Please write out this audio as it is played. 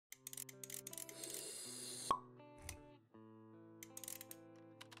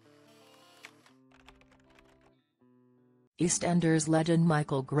EastEnders legend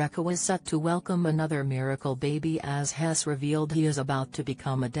Michael Greco is set to welcome another miracle baby as has revealed he is about to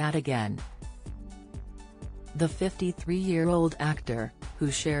become a dad again. The 53-year-old actor, who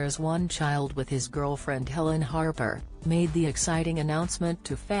shares one child with his girlfriend Helen Harper, made the exciting announcement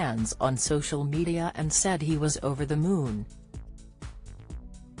to fans on social media and said he was over the moon.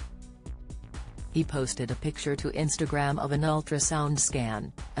 He posted a picture to Instagram of an ultrasound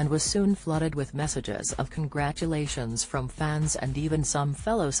scan, and was soon flooded with messages of congratulations from fans and even some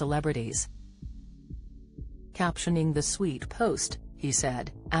fellow celebrities. Captioning the sweet post, he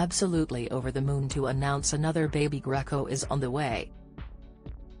said, "Absolutely over the moon to announce another baby. Greco is on the way.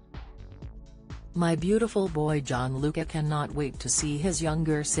 My beautiful boy Gianluca cannot wait to see his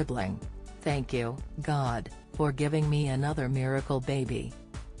younger sibling. Thank you, God, for giving me another miracle baby.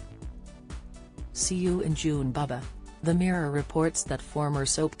 See you in June, Bubba." The Mirror reports that former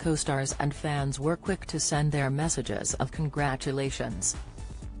soap co-stars and fans were quick to send their messages of congratulations.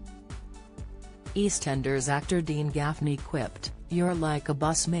 EastEnders actor Dean Gaffney quipped, "You're like a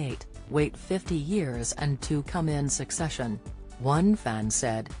bus mate, wait 50 years and two come in succession." One fan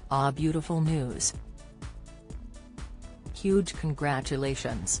said, "Ah, beautiful news. Huge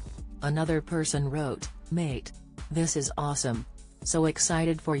congratulations." Another person wrote, "Mate. This is awesome. So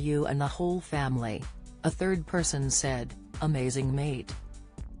excited for you and the whole family." A third person said, "Amazing mate.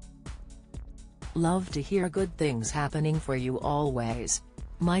 Love to hear good things happening for you always."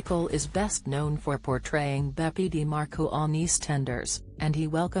 Michael is best known for portraying Beppe DiMarco on EastEnders, and he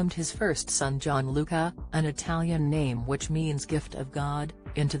welcomed his first son Gianluca, an Italian name which means gift of God,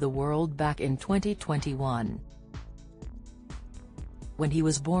 into the world back in 2021. When he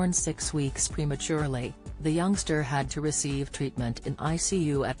was born 6 weeks prematurely, the youngster had to receive treatment in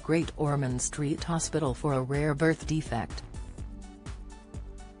ICU at Great Ormond Street Hospital for a rare birth defect.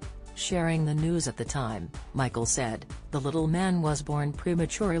 Sharing the news at the time, Michael said, "The little man was born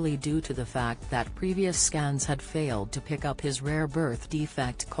prematurely due to the fact that previous scans had failed to pick up his rare birth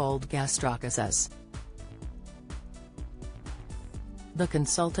defect called gastroschisis. The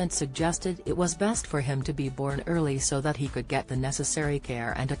consultant suggested it was best for him to be born early so that he could get the necessary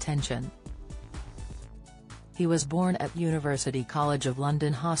care and attention. He was born at University College of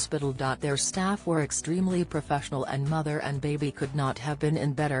London Hospital. Their staff were extremely professional and mother and baby could not have been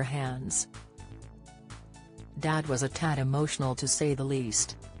in better hands. Dad was a tad emotional to say the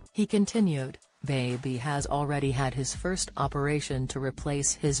least." He continued, "Baby has already had his first operation to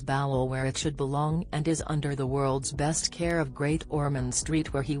replace his bowel where it should belong and is under the world's best care of Great Ormond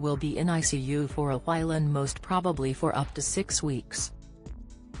Street, where he will be in ICU for a while and most probably for up to 6 weeks.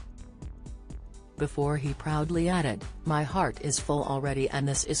 Before he proudly added, "My heart is full already and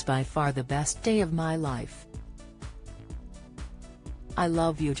this is by far the best day of my life. I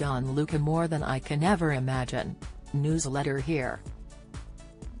love you Gianluca more than I can ever imagine." Newsletter here.